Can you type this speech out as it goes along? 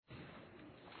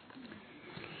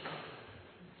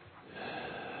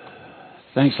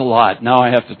Thanks a lot. Now I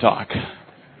have to talk.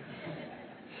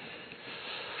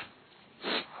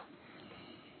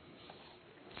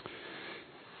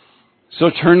 So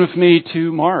turn with me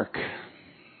to Mark,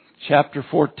 chapter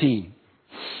 14.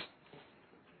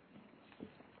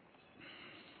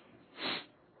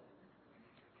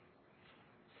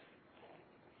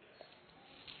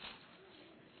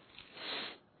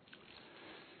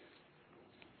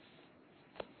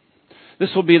 This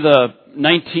will be the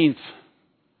 19th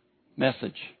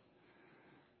message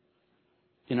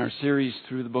in our series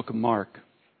through the book of Mark.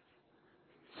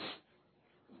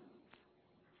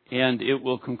 And it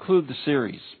will conclude the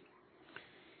series.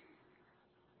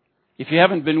 If you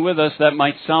haven't been with us, that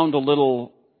might sound a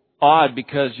little odd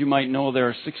because you might know there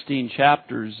are 16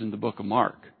 chapters in the book of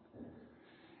Mark.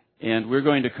 And we're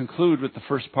going to conclude with the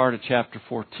first part of chapter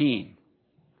 14.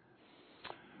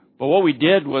 But what we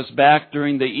did was back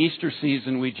during the Easter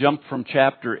season, we jumped from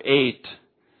chapter 8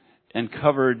 and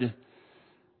covered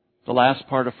the last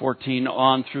part of 14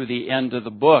 on through the end of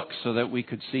the book so that we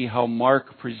could see how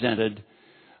Mark presented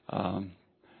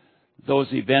those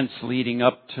events leading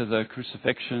up to the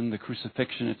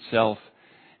crucifixion itself,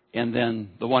 and then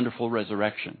the wonderful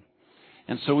resurrection.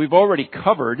 And so we've already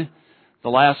covered the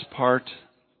last part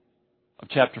of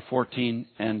chapter 14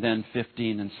 and then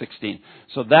 15 and 16.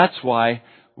 So that's why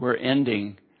we're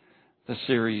ending the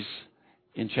series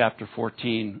in chapter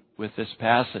 14 with this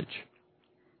passage.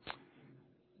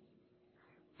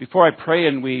 Before I pray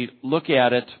and we look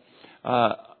at it,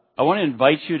 I want to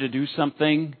invite you to do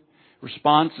something.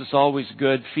 Response is always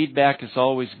good. Feedback is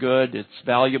always good. It's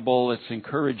valuable. It's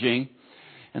encouraging.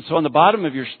 And so on the bottom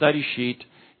of your study sheet,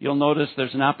 you'll notice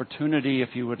there's an opportunity, if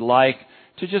you would like,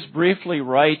 to just briefly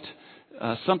write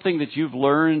something that you've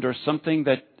learned or something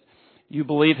that you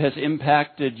believe has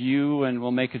impacted you and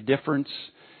will make a difference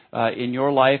in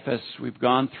your life as we've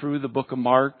gone through the book of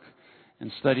Mark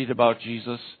and studied about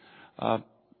Jesus.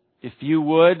 If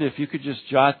you could just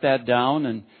jot that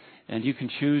down, and you can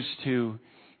choose to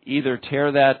either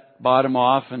tear that bottom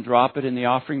off and drop it in the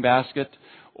offering basket,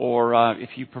 or if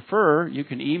you prefer, you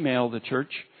can email the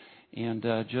church and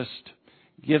just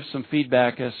give some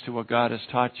feedback as to what God has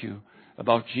taught you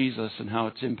about Jesus and how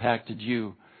it's impacted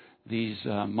you these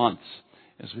months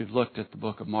as we've looked at the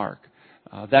book of Mark.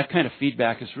 That kind of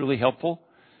feedback is really helpful,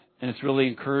 and it's really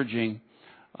encouraging,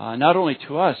 not only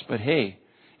to us, but hey,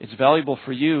 it's valuable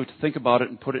for you to think about it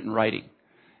and put it in writing.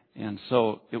 And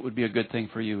so it would be a good thing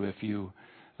for you if you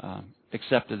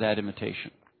accepted that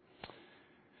invitation.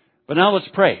 But now let's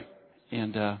pray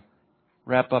and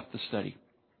wrap up the study.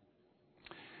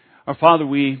 Our Father,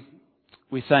 we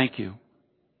thank you.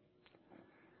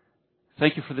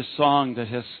 Thank you for this song that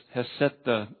has set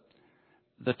the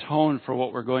tone for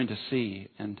what we're going to see,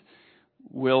 and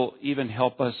will even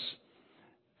help us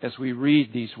as we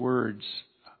read these words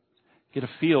get a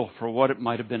feel for what it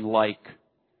might have been like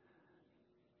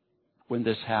when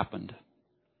this happened.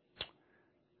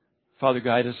 Father,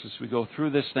 guide us as we go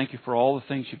through this. Thank you for all the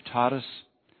things you've taught us.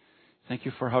 Thank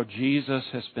you for how Jesus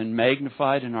has been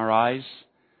magnified in our eyes.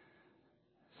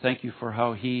 Thank you for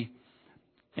how He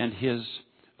and His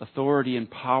authority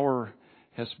and power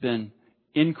has been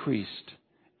increased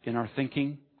in our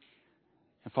thinking.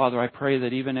 And Father, I pray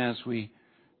that even as we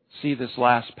see this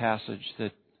last passage,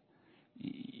 that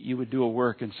you would do a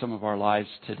work in some of our lives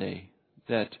today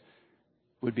that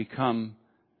would become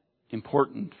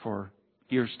important for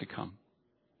years to come.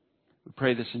 We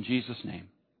pray this in Jesus' name.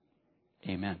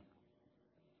 Amen.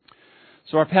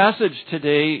 So our passage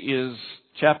today is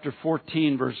chapter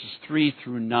 14, verses 3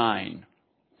 through 9.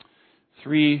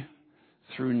 3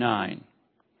 through 9.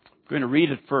 I'm going to read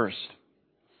it first.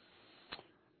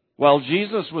 While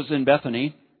Jesus was in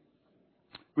Bethany,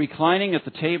 reclining at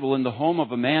the table in the home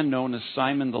of a man known as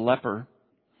Simon the leper,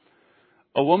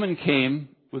 a woman came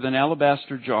with an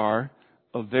alabaster jar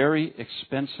of very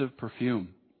expensive perfume,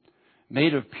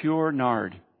 made of pure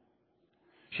nard.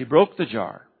 She broke the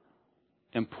jar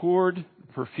and poured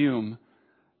the perfume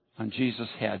on Jesus'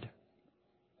 head.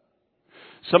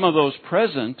 Some of those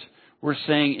present were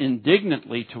saying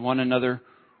indignantly to one another,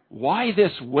 "Why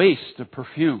this waste of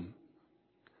perfume?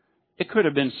 It could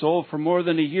have been sold for more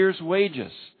than a year's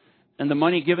wages and the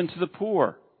money given to the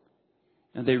poor."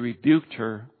 And they rebuked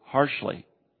her harshly.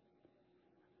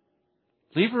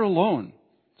 "Leave her alone,"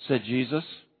 said Jesus.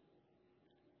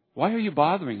 "Why are you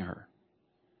bothering her?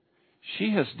 She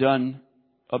has done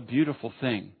a beautiful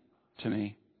thing to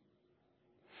me.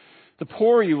 The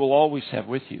poor you will always have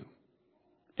with you,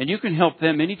 and you can help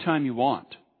them anytime you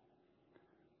want.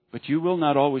 But you will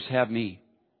not always have me."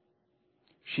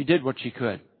 She did what she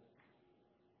could.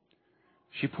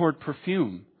 She poured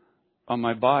perfume on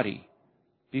my body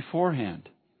beforehand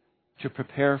to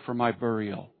prepare for my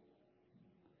burial.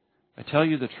 I tell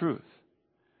you the truth.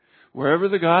 Wherever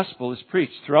the gospel is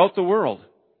preached throughout the world,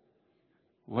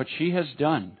 what she has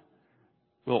done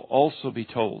will also be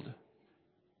told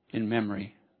in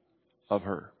memory of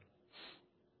her.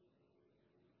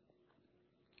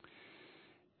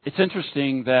 It's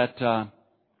interesting that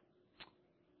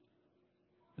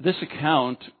this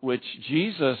account, which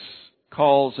Jesus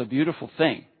calls a beautiful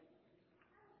thing,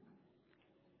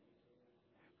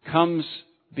 comes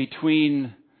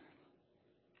between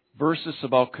verses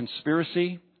about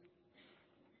conspiracy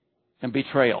and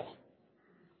betrayal.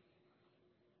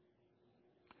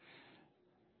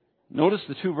 Notice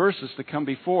the two verses that come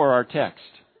before our text.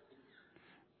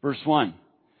 Verse 1.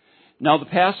 Now the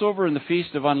Passover and the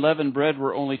Feast of Unleavened Bread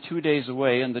were only 2 days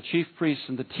away, and the chief priests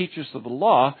and the teachers of the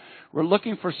law were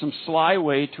looking for some sly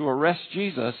way to arrest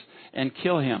Jesus and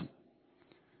kill him.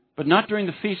 But not during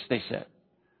the feast, they said,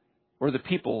 or the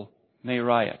people may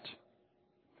riot.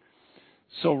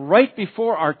 So right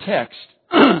before our text,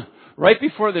 right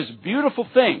before this beautiful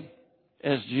thing,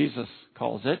 as Jesus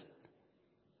calls it,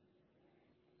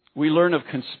 we learn of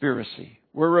conspiracy.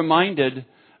 We're reminded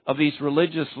of these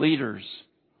religious leaders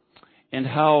and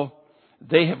how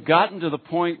they have gotten to the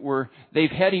point where they've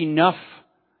had enough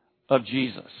of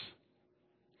Jesus.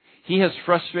 He has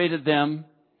frustrated them.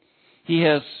 He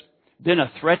has been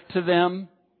a threat to them.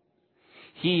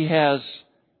 He has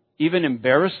even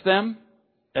embarrassed them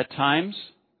at times.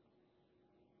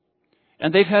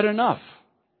 And they've had enough.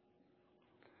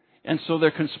 And so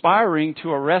they're conspiring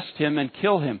to arrest him and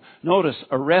kill him. Notice,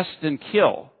 arrest and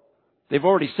kill. They've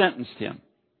already sentenced him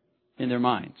in their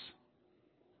minds.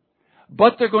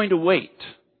 But they're going to wait.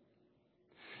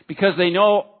 Because they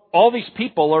know all these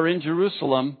people are in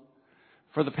Jerusalem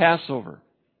for the Passover.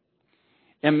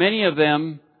 And many of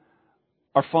them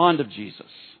are fond of Jesus.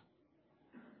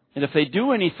 And if they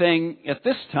do anything at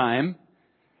this time,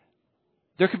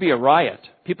 there could be a riot.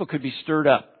 People could be stirred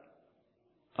up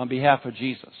on behalf of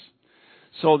Jesus.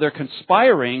 So they're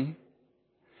conspiring,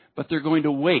 but they're going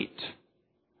to wait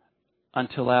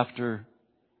until after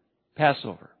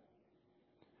Passover.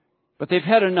 But they've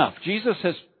had enough. Jesus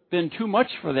has been too much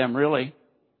for them, really.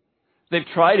 They've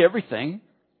tried everything,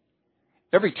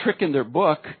 every trick in their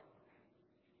book,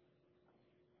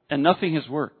 and nothing has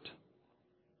worked.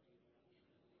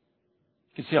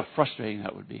 You can see how frustrating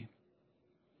that would be.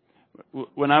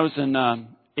 When I was in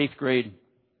 8th grade,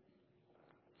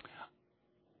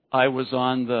 I was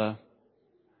on the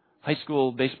high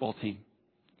school baseball team.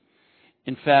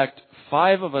 In fact,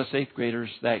 5 of us 8th graders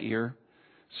that year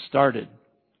started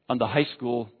on the high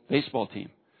school baseball team.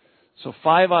 So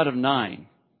 5 out of 9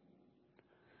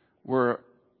 were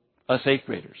us 8th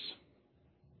graders.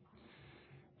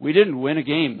 We didn't win a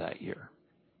game that year.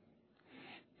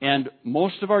 And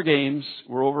most of our games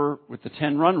were over with the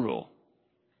 10-run rule.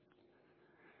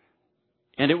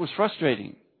 And it was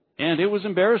frustrating. And it was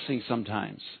embarrassing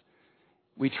sometimes.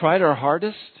 We tried our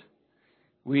hardest.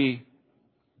 We,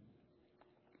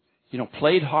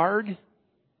 played hard.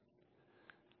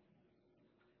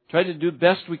 Tried to do the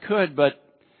best we could, but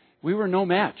we were no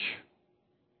match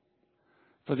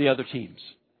for the other teams.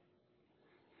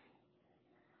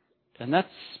 And that's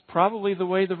probably the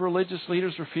way the religious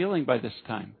leaders were feeling by this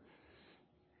time.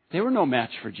 They were no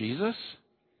match for Jesus.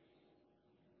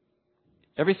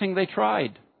 Everything they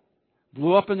tried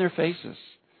blew up in their faces.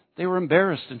 They were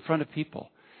embarrassed in front of people.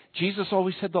 Jesus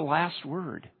always had the last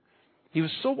word. He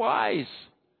was so wise.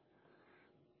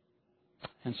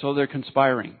 And so they're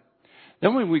conspiring.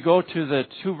 Then when we go to the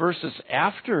 2 verses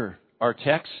after our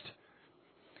text,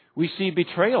 we see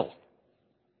betrayal.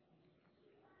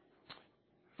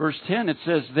 Verse 10, it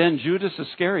says, Then Judas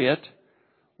Iscariot,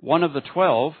 one of the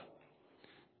 12,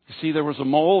 you see there was a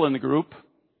mole in the group.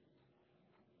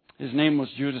 His name was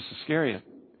Judas Iscariot.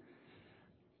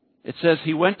 It says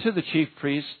he went to the chief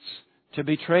priests to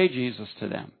betray Jesus to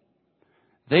them.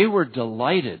 They were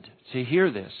delighted to hear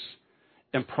this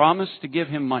and promised to give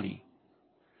him money.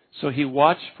 So he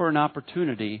watched for an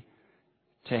opportunity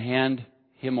to hand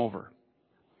him over.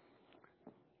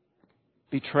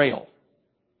 Betrayal.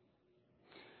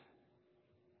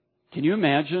 Can you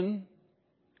imagine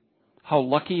how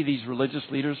lucky these religious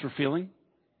leaders were feeling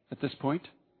at this point?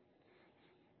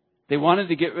 They wanted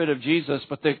to get rid of Jesus,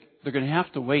 but they're going to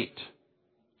have to wait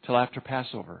till after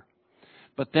Passover.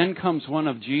 But then comes one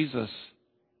of Jesus'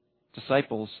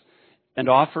 disciples and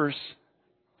offers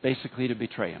basically to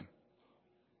betray him.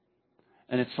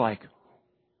 And it's like,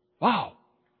 wow,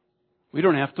 we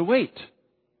don't have to wait.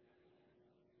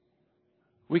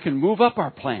 We can move up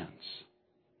our plans.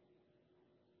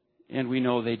 And we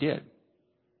know they did,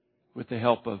 with the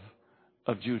help of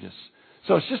of Judas.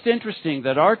 So it's just interesting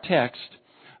that our text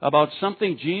about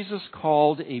something Jesus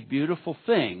called a beautiful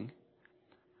thing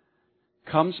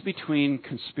comes between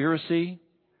conspiracy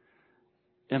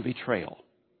and betrayal.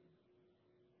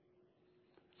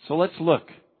 So let's look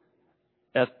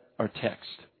at our text.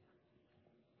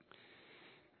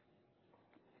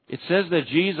 It says that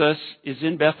Jesus is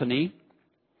in Bethany,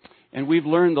 and we've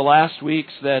learned the last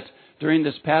weeks that during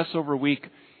this Passover week,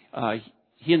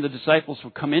 he and the disciples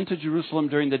would come into Jerusalem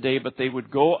during the day, but they would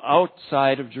go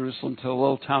outside of Jerusalem to the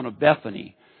little town of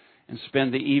Bethany and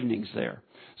spend the evenings there.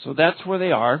 So that's where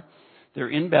they are. They're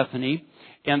in Bethany,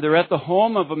 and they're at the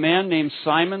home of a man named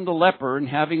Simon the leper and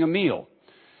having a meal.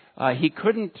 He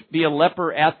couldn't be a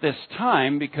leper at this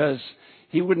time because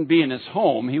he wouldn't be in his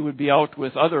home. He would be out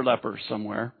with other lepers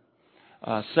somewhere,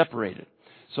 separated.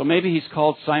 So maybe he's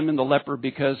called Simon the leper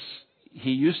because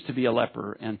he used to be a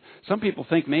leper. And some people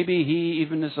think maybe he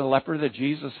even is a leper that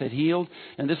Jesus had healed.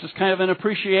 And this is kind of an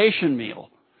appreciation meal.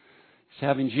 He's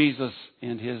having Jesus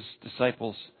and his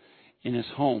disciples in his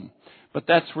home. But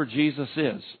that's where Jesus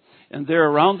is. And they're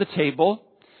around the table,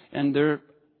 and they're,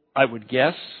 I would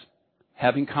guess,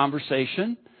 having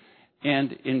conversation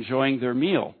and enjoying their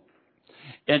meal.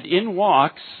 And in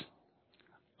walks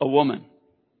a woman.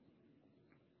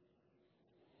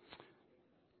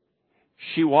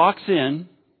 She walks in,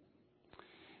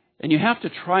 and you have to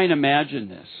try and imagine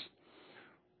this.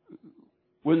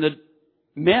 When the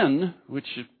men, which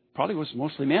probably was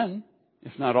mostly men,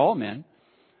 if not all men,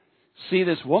 see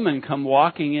this woman come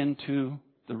walking into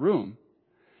the room,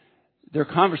 their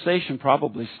conversation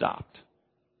probably stopped.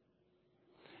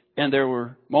 And there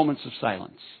were moments of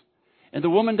silence. And the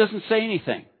woman doesn't say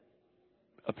anything,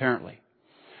 apparently.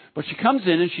 But she comes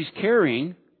in and she's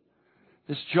carrying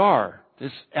this jar,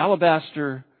 this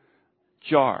alabaster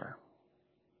jar.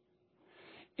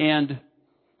 And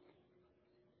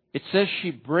it says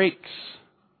she breaks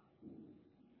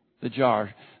the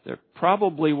jar. There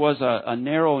probably was a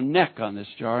narrow neck on this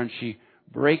jar, and she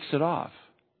breaks it off.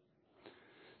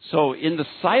 So in the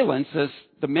silence, as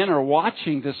the men are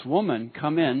watching this woman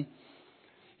come in,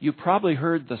 you probably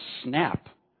heard the snap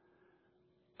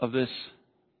of this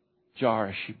jar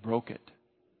as she broke it.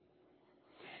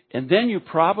 And then you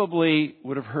probably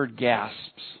would have heard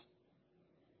gasps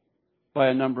by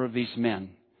a number of these men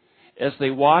as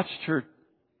they watched her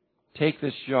take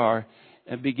this jar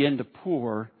and begin to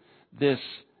pour this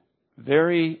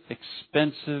very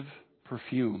expensive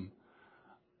perfume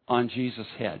on Jesus'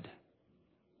 head.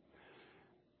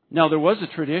 Now, there was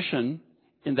a tradition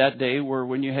in that day where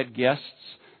when you had guests,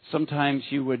 sometimes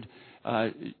you would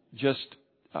just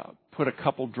put a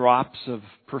couple drops of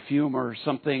perfume or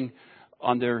something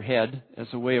on their head as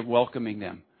a way of welcoming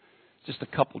them. Just a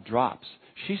couple drops.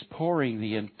 She's pouring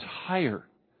the entire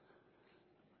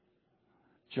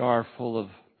jar full of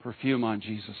perfume on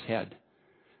Jesus' head.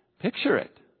 Picture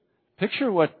it.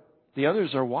 Picture what the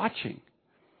others are watching.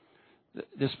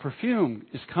 This perfume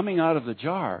is coming out of the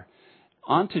jar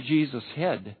onto Jesus'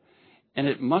 head, and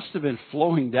it must have been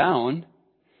flowing down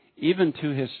even to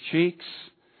his cheeks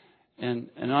and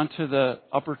onto the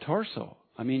upper torso.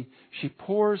 I mean, she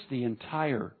pours the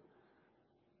entire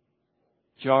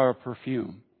jar of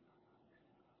perfume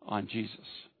on Jesus.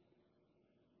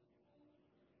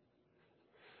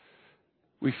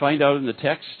 We find out in the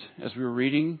text, as we were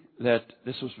reading, that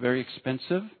this was very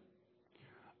expensive.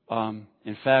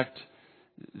 In fact,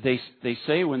 they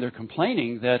say when they're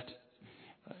complaining that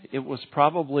it was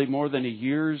probably more than a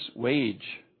year's wage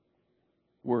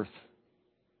worth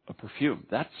of perfume.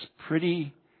 That's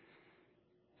pretty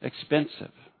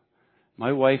expensive.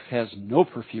 My wife has no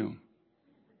perfume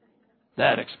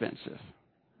that expensive.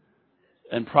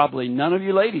 And probably none of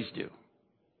you ladies do,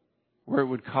 where it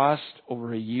would cost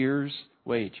over a year's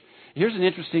wage. Here's an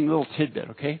interesting little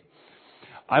tidbit, okay?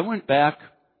 I went back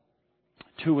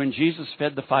to when Jesus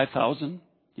fed the 5,000.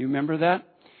 You remember that?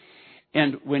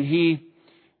 And when he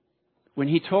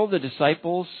told the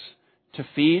disciples to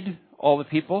feed all the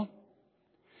people,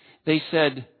 they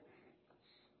said,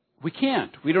 "We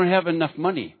can't. We don't have enough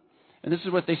money." And this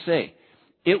is what they say.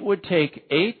 It would take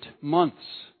 8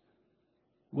 months'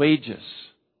 wages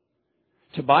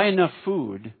to buy enough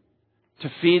food to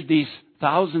feed these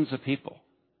thousands of people.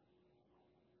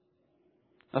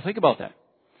 Now think about that.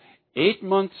 8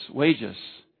 months' wages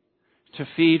to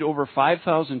feed over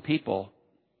 5,000 people.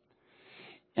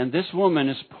 And this woman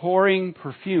is pouring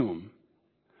perfume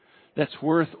that's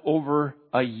worth over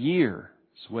a year's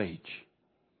wage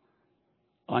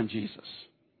on Jesus.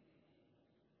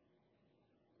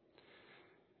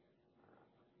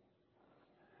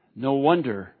 No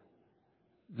wonder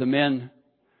the men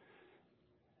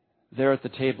there at the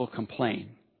table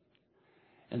complain.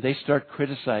 And they start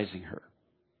criticizing her.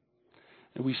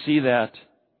 And we see that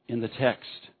in the text.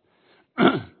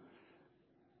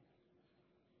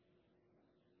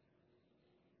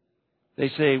 They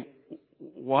say,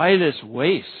 why this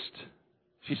waste?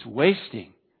 She's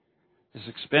wasting this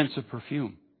expensive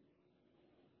perfume.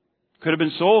 Could have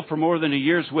been sold for more than a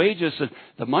year's wages, and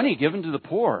the money given to the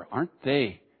poor. Aren't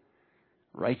they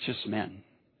righteous men?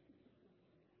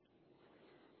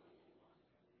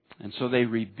 And so they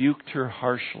rebuked her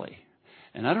harshly.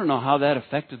 And I don't know how that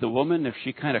affected the woman, if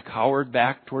she kind of cowered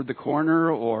back toward the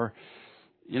corner, or,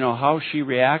 how she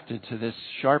reacted to this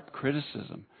sharp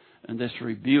criticism and this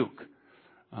rebuke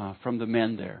from the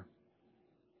men there.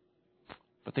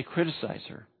 But they criticize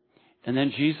her. And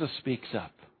then Jesus speaks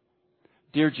up.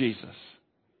 Dear Jesus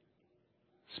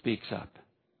speaks up.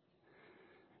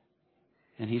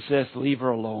 And he says, leave her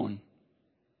alone.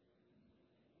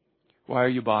 Why are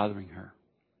you bothering her?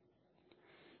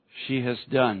 She has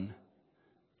done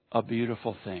a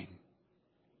beautiful thing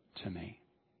to me.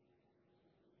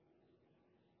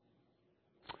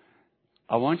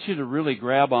 I want you to really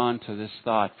grab on to this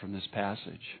thought from this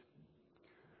passage.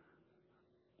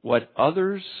 What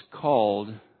others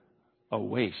called a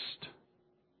waste,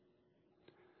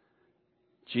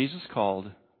 Jesus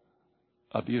called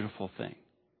a beautiful thing.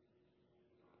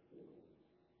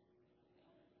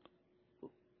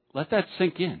 Let that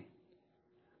sink in.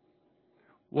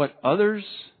 What others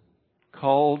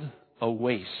called a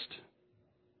waste,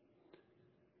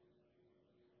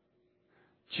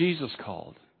 Jesus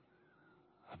called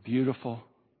a beautiful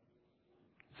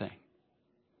thing.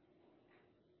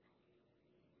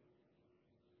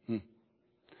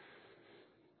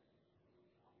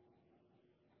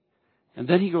 And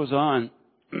then he goes on,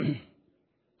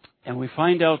 and we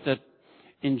find out that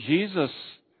in Jesus'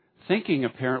 thinking,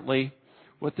 apparently,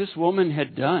 what this woman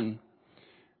had done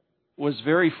was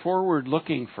very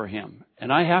forward-looking for him.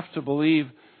 And I have to believe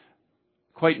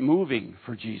quite moving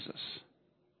for Jesus.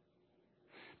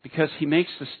 Because he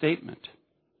makes the statement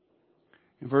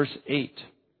in verse 8,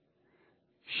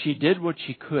 she did what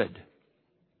she could.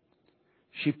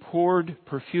 She poured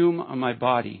perfume on my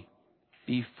body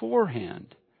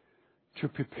beforehand to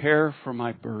prepare for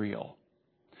my burial.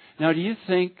 Now, do you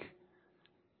think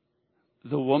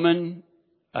the woman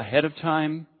ahead of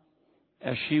time,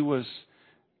 as she was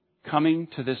coming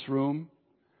to this room,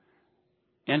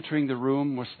 entering the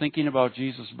room, was thinking about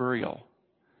Jesus' burial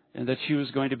and that she was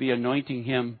going to be anointing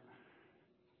him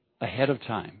ahead of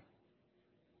time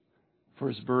for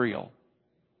his burial?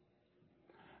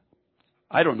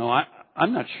 I don't know.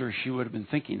 I'm not sure she would have been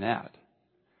thinking that.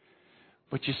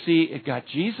 But you see, it got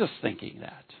Jesus thinking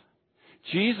that.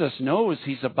 Jesus knows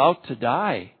he's about to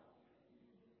die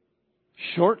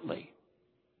shortly.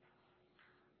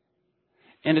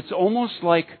 And it's almost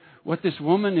like what this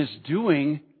woman is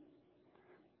doing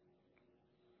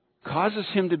causes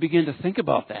him to begin to think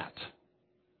about that.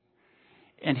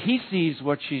 And he sees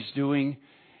what she's doing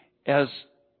as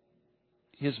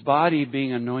his body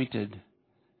being anointed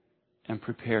and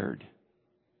prepared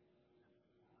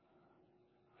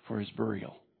for his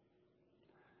burial.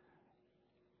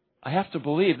 I have to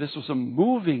believe this was a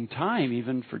moving time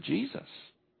even for Jesus.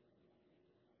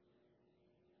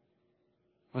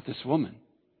 What this woman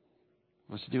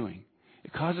was doing.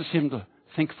 It causes him to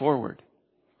think forward.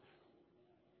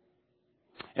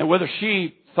 And whether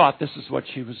she thought this is what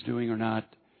she was doing or not,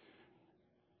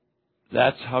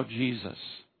 that's how Jesus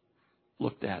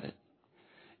looked at it.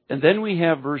 And then we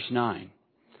have verse 9.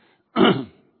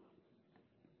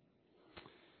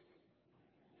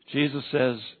 Jesus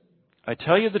says, I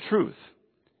tell you the truth,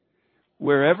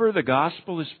 wherever the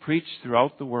gospel is preached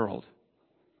throughout the world,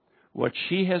 what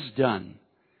she has done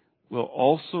will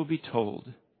also be told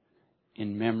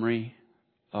in memory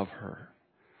of her.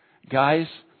 Guys,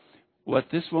 what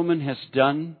this woman has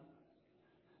done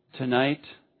tonight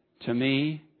to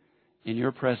me in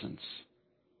your presence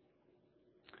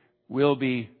will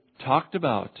be talked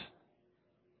about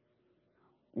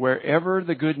wherever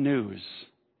the good news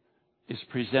is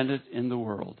presented in the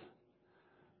world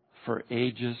for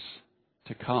ages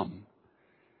to come.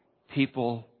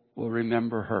 People will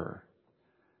remember her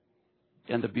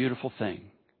and the beautiful thing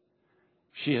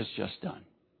she has just done.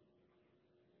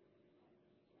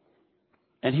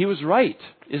 And he was right,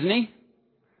 isn't he?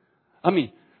 I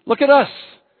mean, look at us.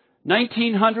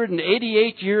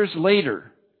 1988 years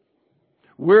later,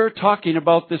 we're talking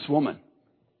about this woman.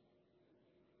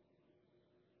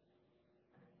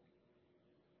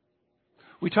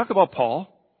 We talk about Paul.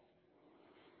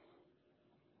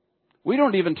 We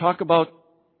don't even talk about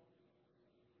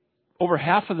over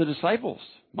half of the disciples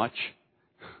much.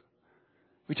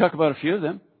 We talk about a few of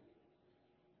them.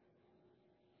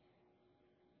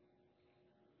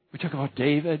 We talk about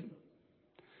David.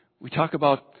 We talk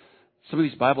about some of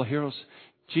these Bible heroes.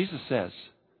 Jesus says,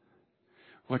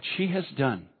 what she has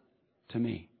done to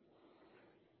me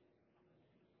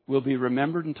will be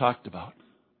remembered and talked about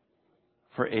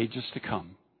for ages to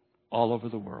come all over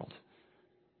the world.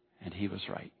 And he was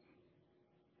right.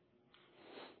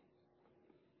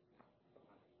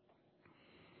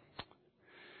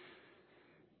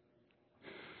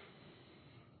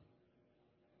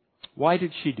 Why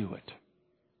did she do it?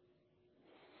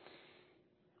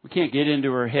 We can't get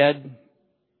into her head.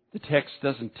 The text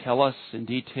doesn't tell us in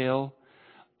detail.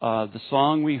 The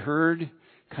song we heard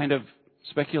kind of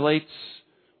speculates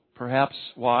perhaps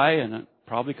why, and it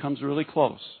probably comes really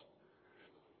close.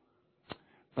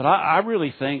 But I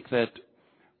really think that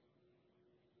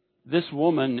this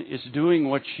woman is doing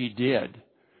what she did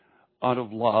out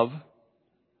of love,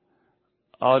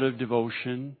 out of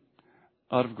devotion,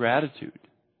 out of gratitude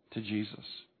to Jesus.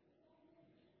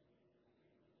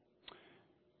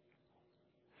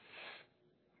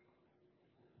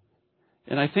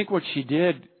 And I think what she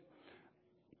did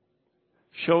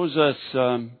shows us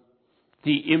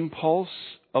the impulse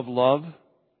of love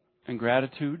and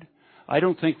gratitude. I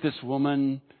don't think this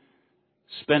woman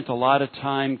spent a lot of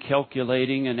time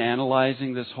calculating and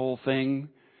analyzing this whole thing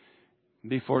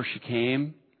before she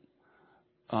came.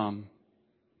 I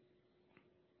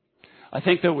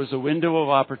think there was a window of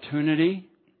opportunity.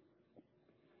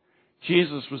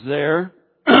 Jesus was there.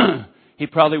 He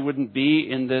probably wouldn't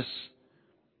be in this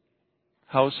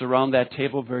house around that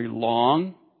table very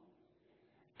long.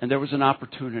 And there was an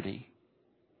opportunity.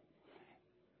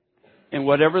 And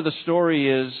whatever the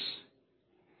story is,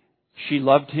 she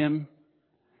loved him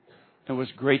and was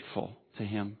grateful to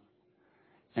him.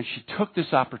 And she took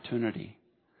this opportunity.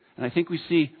 And I think we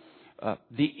see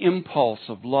the impulse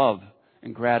of love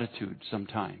and gratitude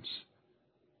sometimes.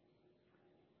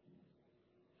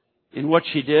 In what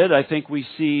she did, I think we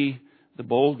see the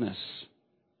boldness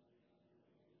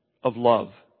of love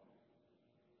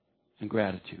and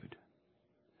gratitude.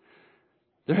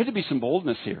 There had to be some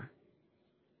boldness here.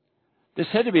 This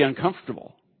had to be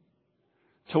uncomfortable.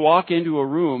 To walk into a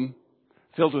room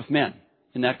filled with men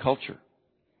in that culture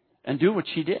and do what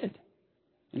she did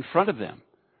in front of them.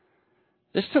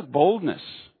 This took boldness.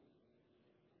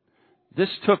 This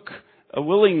took a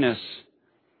willingness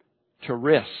to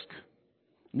risk,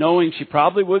 knowing she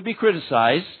probably would be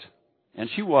criticized, and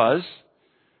she was.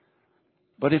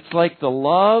 But it's like the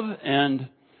love and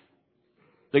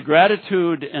the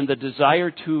gratitude and the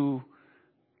desire to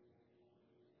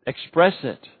express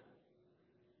it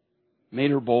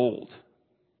made her bold.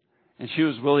 And she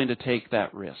was willing to take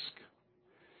that risk.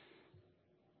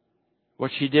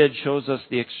 What she did shows us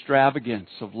the extravagance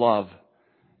of love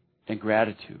and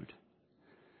gratitude.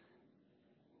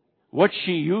 What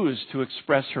she used to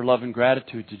express her love and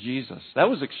gratitude to Jesus, that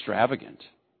was extravagant.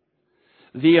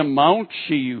 The amount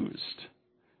she used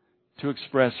to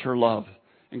express her love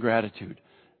and gratitude,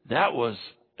 that was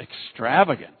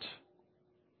extravagant.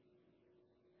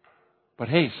 But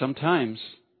hey, sometimes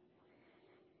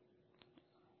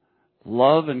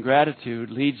love and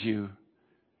gratitude leads you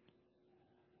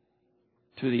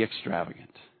to the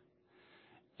extravagant.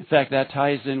 In fact, that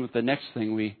ties in with the next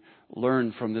thing we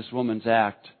learn from this woman's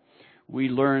act. We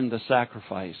learn the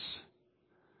sacrifice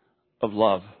of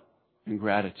love and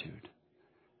gratitude.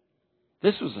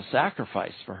 This was a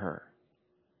sacrifice for her.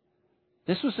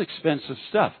 This was expensive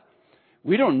stuff.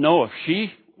 We don't know if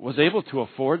she was able to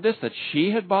afford this, that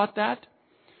she had bought that.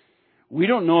 We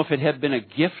don't know if it had been a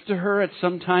gift to her at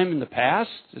some time in the past,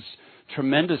 this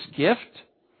tremendous gift.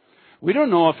 We don't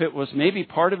know if it was maybe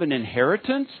part of an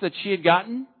inheritance that she had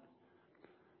gotten.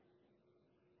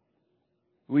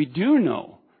 We do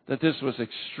know that this was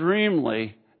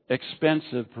extremely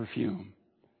expensive perfume.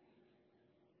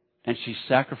 And she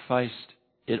sacrificed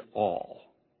it all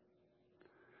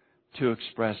to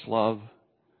express love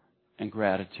and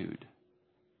gratitude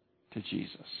to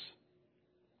Jesus.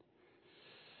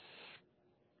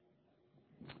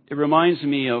 It reminds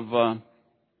me of a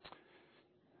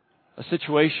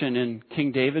situation in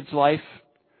King David's life.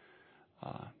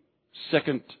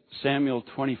 2 Samuel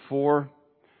 24.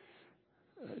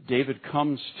 David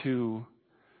comes to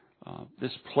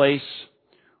this place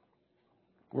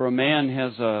where a man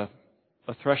has a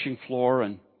threshing floor,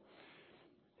 and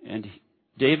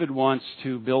David wants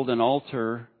to build an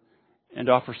altar and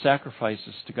offer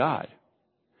sacrifices to God.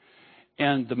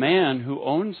 And the man who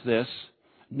owns this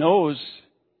knows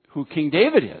who King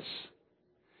David is.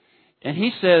 And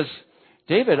he says,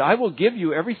 David, I will give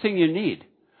you everything you need.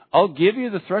 I'll give you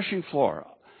the threshing floor.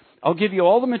 I'll give you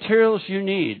all the materials you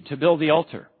need to build the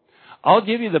altar. I'll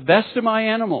give you the best of my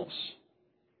animals.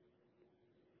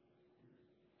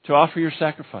 to offer your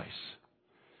sacrifice.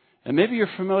 And maybe you're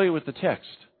familiar with the text,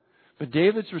 but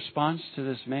David's response to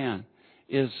this man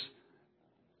is,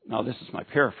 now this is my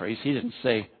paraphrase, he didn't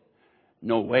say,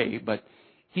 no way, but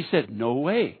he said, no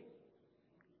way.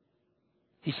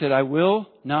 He said, I will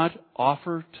not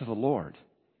offer to the Lord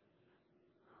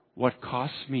what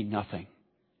costs me nothing.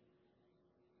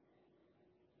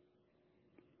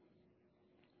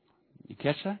 You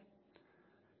catch that?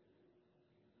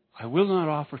 I will not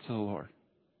offer to the Lord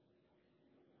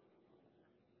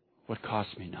what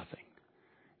costs me nothing.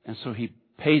 And so he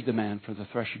paid the man for the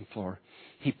threshing floor.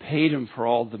 He paid him for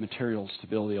all the materials to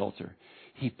build the altar.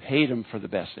 He paid him for the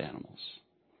best animals.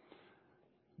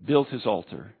 Built his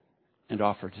altar and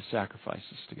offered his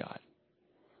sacrifices to God.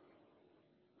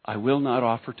 I will not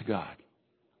offer to God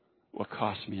what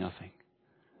costs me nothing.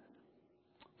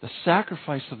 The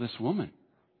sacrifice of this woman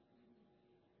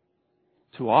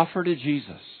to offer to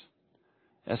Jesus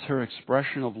as her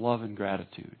expression of love and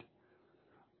gratitude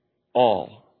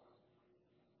all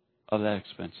of that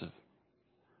expensive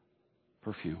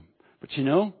perfume. But you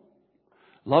know,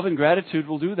 love and gratitude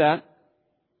will do that.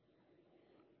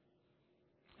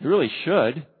 It really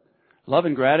should. Love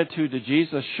and gratitude to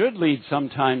Jesus should lead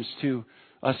sometimes to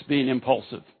us being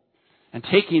impulsive and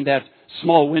taking that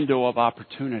small window of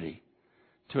opportunity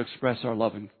to express our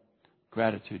love and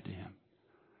gratitude to Him.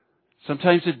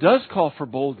 Sometimes it does call for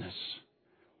boldness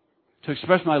to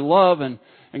express my love and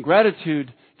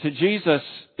gratitude to Jesus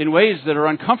in ways that are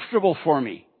uncomfortable for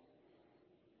me.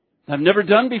 I've never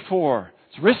done before.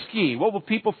 It's risky. What will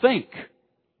people think?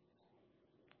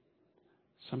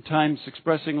 Sometimes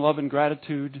expressing love and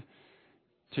gratitude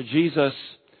to Jesus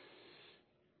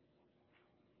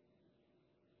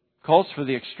calls for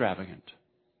the extravagant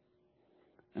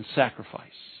and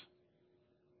sacrifice.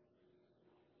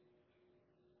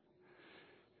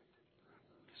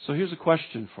 So here's a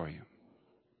question for you.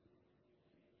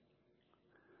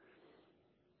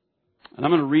 And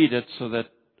I'm going to read it so that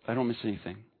I don't miss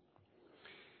anything.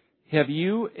 Have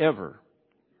you ever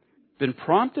been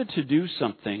prompted to do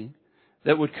something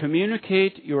that would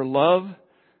communicate your love,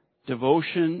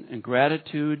 devotion, and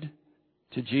gratitude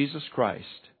to Jesus Christ,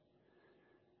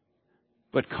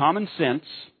 but common sense,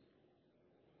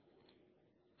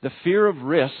 the fear of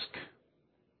risk,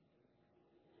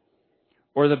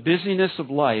 or the busyness of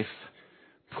life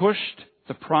pushed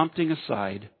the prompting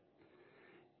aside,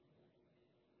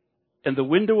 and the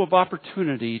window of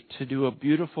opportunity to do a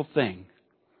beautiful thing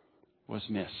was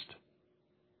missed?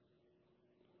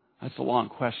 That's a long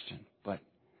question, but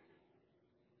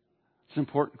it's an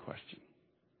important question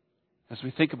as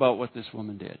we think about what this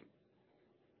woman did.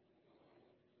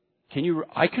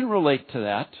 I can relate to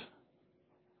that.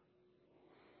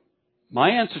 My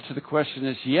answer to the question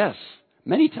is yes,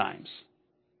 many times.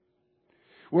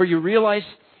 Where you realize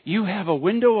you have a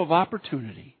window of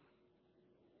opportunity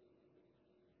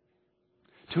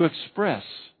to express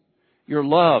your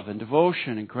love and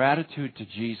devotion and gratitude to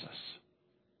Jesus.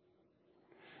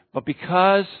 But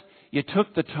because you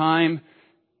took the time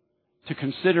to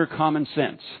consider common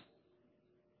sense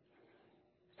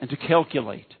and to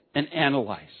calculate and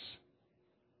analyze,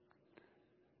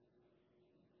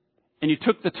 and you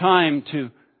took the time to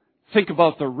think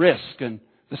about the risk and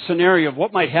the scenario of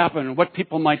what might happen and what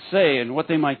people might say and what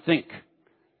they might think,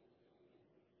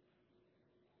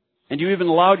 and you even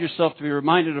allowed yourself to be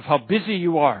reminded of how busy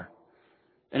you are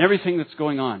and everything that's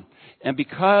going on. And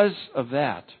because of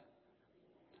that,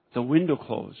 the window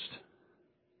closed.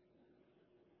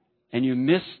 And you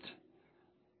missed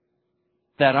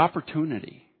that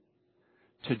opportunity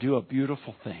to do a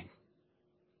beautiful thing.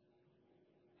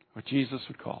 What Jesus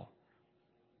would call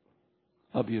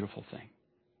a beautiful thing.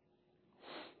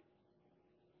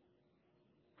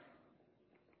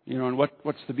 You know, and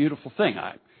what's the beautiful thing?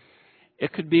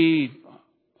 It could be,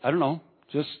 I don't know,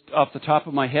 just off the top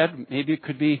of my head, maybe it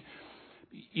could be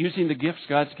using the gifts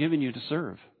God's given you to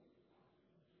serve.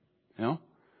 You know?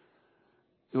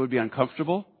 It would be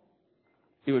uncomfortable.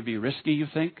 It would be risky, you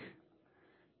think.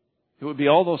 It would be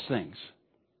all those things.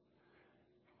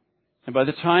 And by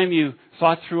the time you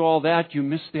thought through all that, you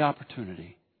missed the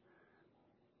opportunity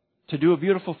to do a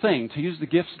beautiful thing, to use the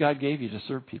gifts God gave you to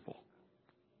serve people.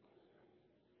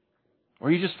 Or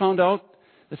you just found out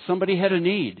that somebody had a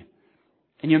need,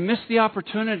 and you missed the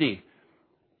opportunity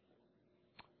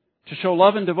to show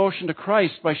love and devotion to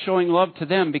Christ by showing love to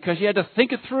them because you had to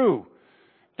think it through,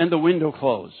 and the window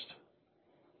closed.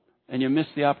 And you missed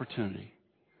the opportunity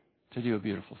to do a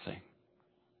beautiful thing.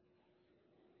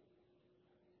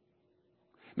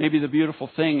 Maybe the beautiful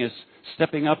thing is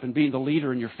stepping up and being the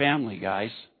leader in your family,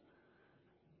 guys.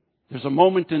 There's a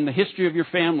moment in the history of your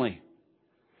family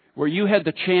where you had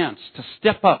the chance to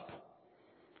step up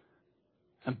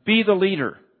and be the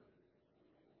leader,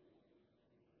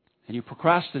 and you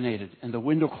procrastinated and the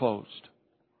window closed,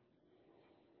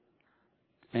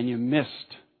 and you missed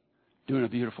doing a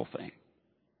beautiful thing.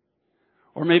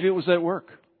 Or maybe it was at work.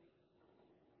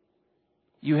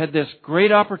 You had this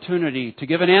great opportunity to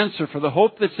give an answer for the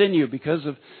hope that's in you because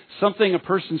of something a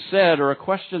person said or a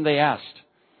question they asked.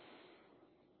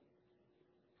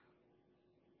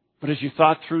 But as you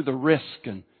thought through the risk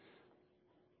and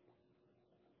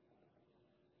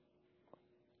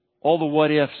all the what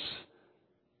ifs,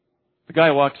 the guy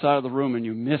walks out of the room and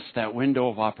you miss that window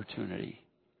of opportunity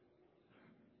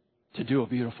to do a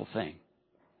beautiful thing,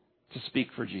 to speak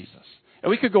for Jesus. And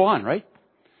we could go on, right?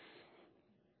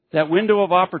 That window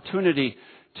of opportunity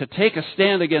to take a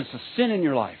stand against a sin in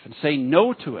your life and say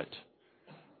no to it.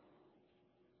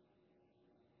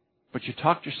 But you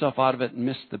talked yourself out of it and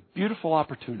missed the beautiful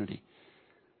opportunity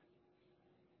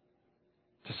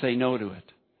to say no to it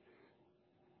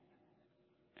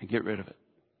and get rid of it.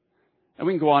 And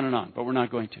we can go on, but we're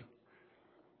not going to.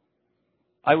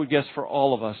 I would guess for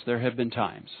all of us, there have been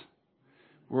times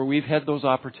where we've had those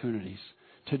opportunities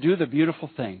to do the beautiful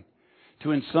thing,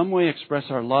 to in some way express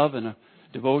our love and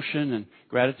devotion and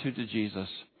gratitude to Jesus.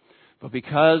 But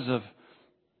because of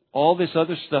all this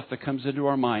other stuff that comes into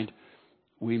our mind,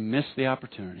 we miss the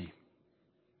opportunity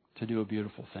to do a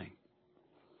beautiful thing.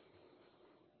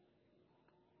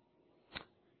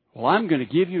 Well, I'm going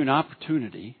to give you an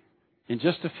opportunity in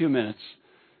just a few minutes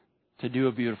to do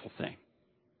a beautiful thing,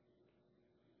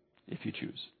 if you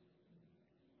choose.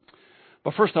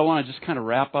 But first, I want to just kind of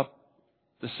wrap up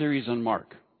the series on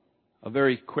Mark. A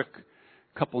very quick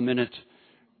couple-minute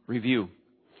review.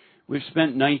 We've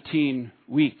spent 19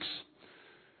 weeks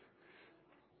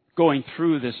going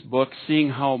through this book, seeing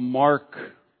how Mark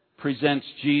presents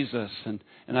Jesus. And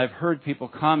I've heard people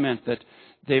comment that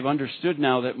they've understood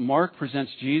now that Mark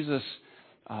presents Jesus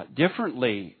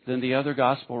differently than the other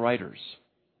gospel writers.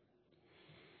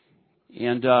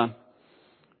 And,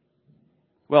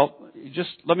 just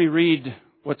let me read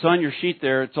what's on your sheet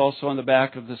there. It's also on the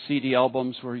back of the CD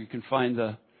albums where you can find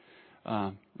the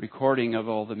recording of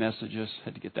all the messages.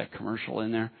 Had to get that commercial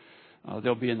in there.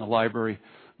 They'll be in the library.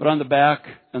 But on the back,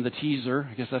 and the teaser,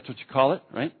 I guess that's what you call it,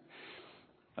 right?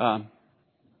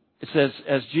 It says,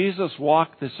 as Jesus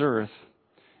walked this earth,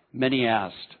 many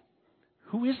asked,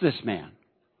 who is this man?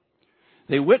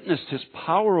 They witnessed his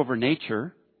power over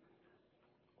nature,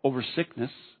 over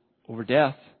sickness, over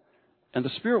death, and the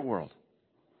spirit world.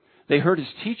 They heard his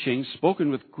teachings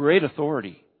spoken with great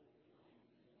authority.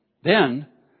 Then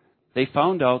they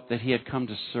found out that he had come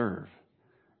to serve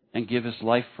and give his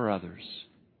life for others.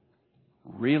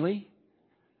 Really?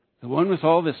 The one with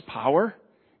all this power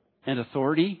and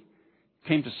authority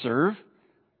came to serve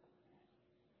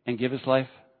and give his life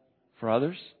for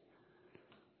others?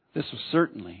 This was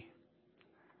certainly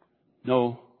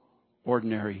no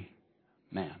ordinary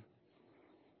man.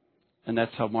 And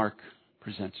that's how Mark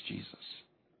presents Jesus.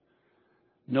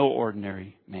 No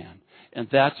ordinary man. And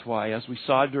that's why, as we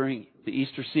saw during the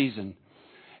Easter season,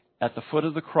 at the foot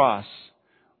of the cross,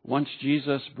 once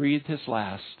Jesus breathed his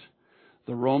last,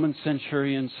 the Roman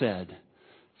centurion said,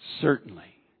 certainly,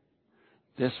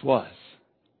 this was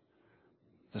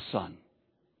the Son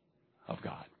of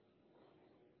God.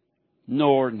 No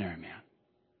ordinary man.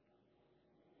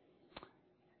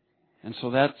 And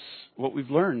so that's what we've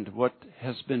learned, what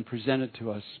has been presented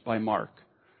to us by Mark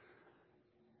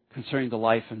concerning the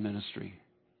life and ministry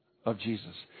of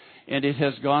Jesus. And it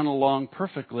has gone along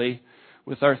perfectly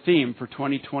with our theme for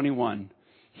 2021.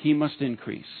 He must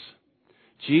increase.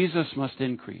 Jesus must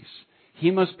increase.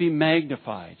 He must be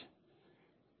magnified.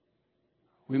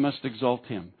 We must exalt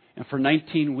him. And for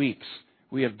 19 weeks,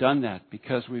 we have done that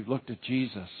because we've looked at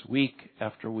Jesus week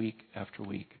after week after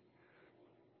week.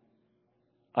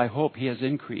 I hope he has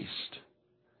increased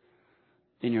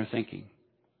in your thinking,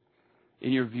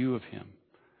 in your view of him.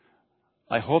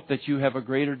 I hope that you have a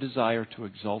greater desire to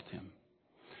exalt him.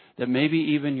 That maybe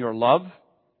even your love,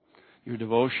 your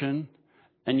devotion,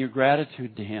 and your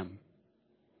gratitude to him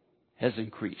has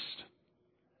increased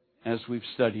as we've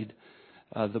studied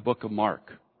the book of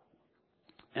Mark.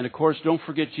 And of course, don't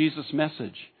forget Jesus'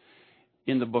 message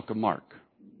in the book of Mark.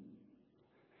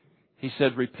 He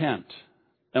said, repent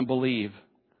and believe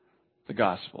the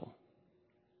gospel.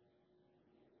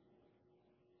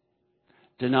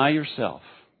 Deny yourself.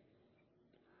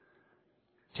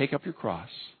 Take up your cross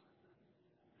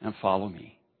and follow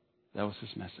me. That was his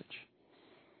message.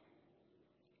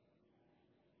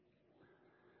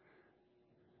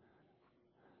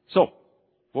 So,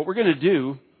 what we're going to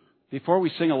do, before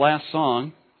we sing a last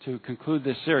song to conclude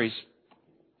this series,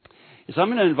 is I'm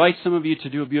going to invite some of you to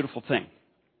do a beautiful thing.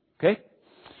 Okay?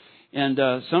 And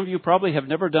some of you probably have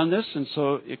never done this, and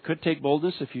so it could take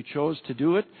boldness if you chose to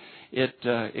do it.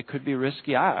 It could be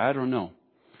risky. I don't know.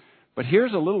 But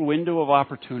here's a little window of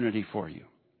opportunity for you.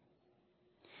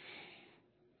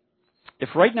 If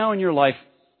right now in your life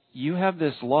you have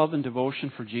this love and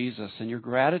devotion for Jesus and your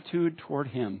gratitude toward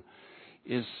Him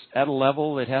is at a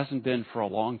level it hasn't been for a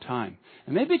long time.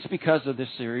 And maybe it's because of this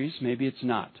series, maybe it's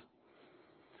not.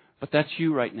 But that's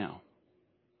you right now.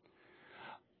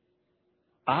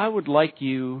 I would like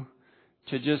you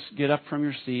to just get up from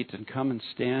your seat and come and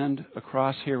stand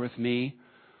across here with me,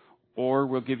 or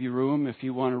we'll give you room if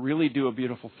you want to really do a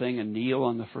beautiful thing and kneel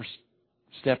on the first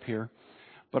step here.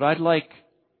 But I'd like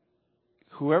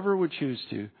whoever would choose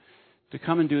to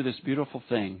come and do this beautiful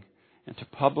thing and to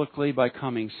publicly, by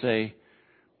coming, say,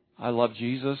 I love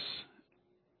Jesus.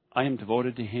 I am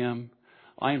devoted to Him.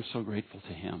 I am so grateful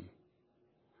to Him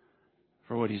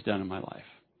for what He's done in my life.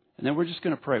 And then we're just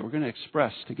going to pray. We're going to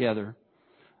express together.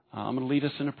 I'm going to lead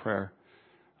us in a prayer,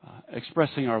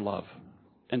 expressing our love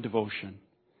and devotion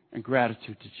and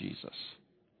gratitude to Jesus.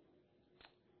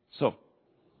 So,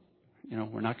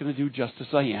 we're not going to do just as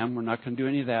I am. We're not going to do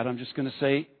any of that. I'm just going to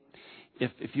say,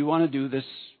 if you want to do this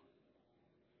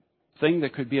thing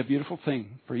that could be a beautiful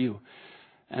thing for you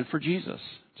and for Jesus,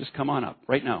 just come on up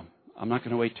right now. I'm not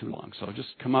going to wait too long. So just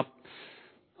come up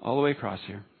all the way across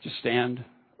here. Just stand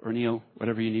or kneel,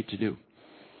 whatever you need to do.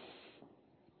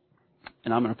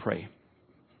 And I'm going to pray.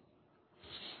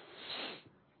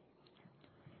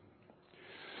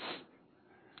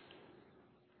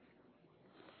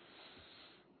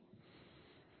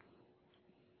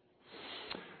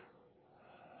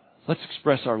 Let's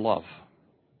express our love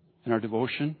and our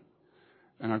devotion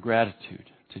and our gratitude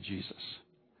to Jesus.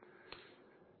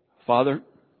 Father,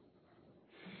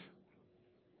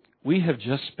 we have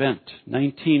just spent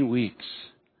 19 weeks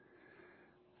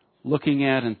looking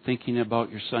at and thinking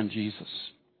about your Son, Jesus.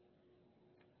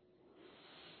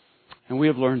 And we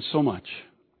have learned so much.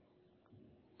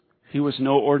 He was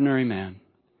no ordinary man.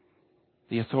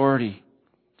 The authority,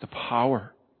 the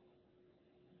power,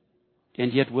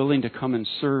 and yet willing to come and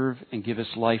serve and give His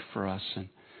life for us. And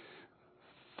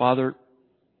Father,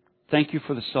 thank You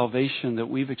for the salvation that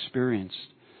we've experienced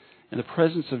and the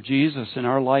presence of Jesus in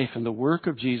our life and the work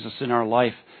of Jesus in our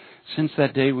life since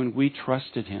that day when we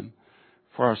trusted Him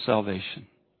for our salvation.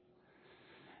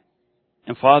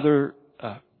 And Father,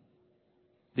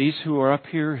 these who are up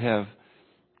here have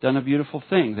done a beautiful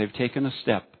thing. They've taken a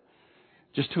step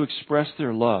just to express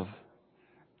their love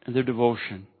and their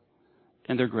devotion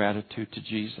and their gratitude to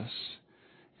Jesus.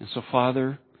 And so,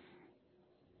 Father,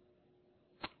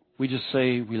 we just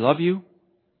say, we love You.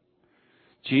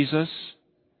 Jesus,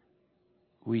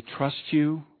 we trust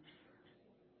You.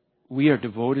 We are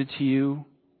devoted to You.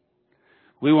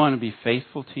 We want to be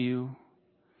faithful to You.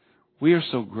 We are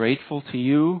so grateful to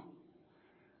You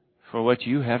for what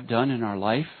You have done in our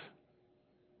life.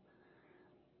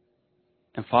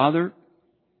 And Father,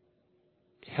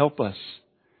 help us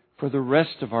for the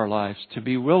rest of our lives to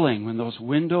be willing, when those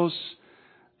windows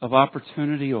of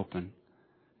opportunity open,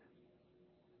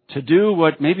 to do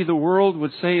what maybe the world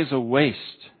would say is a waste,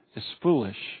 is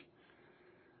foolish,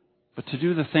 but to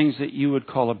do the things that You would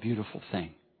call a beautiful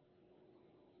thing.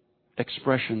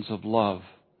 Expressions of love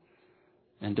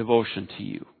and devotion to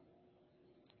You.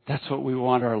 That's what we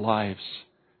want our lives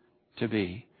to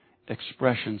be.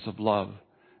 Expressions of love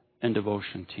and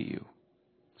devotion to You.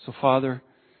 So, Father,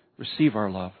 receive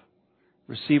our love.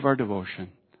 Receive our devotion.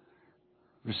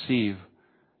 Receive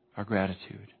our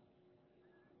gratitude.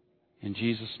 In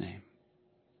Jesus' name,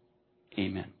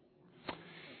 amen.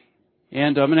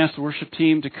 And I'm going to ask the worship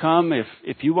team to come.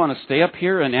 If you want to stay up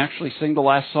here and actually sing the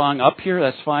last song up here,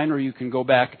 that's fine, or you can go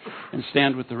back and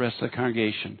stand with the rest of the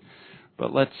congregation.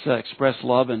 But let's express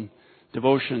love and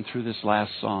devotion through this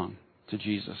last song to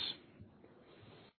Jesus.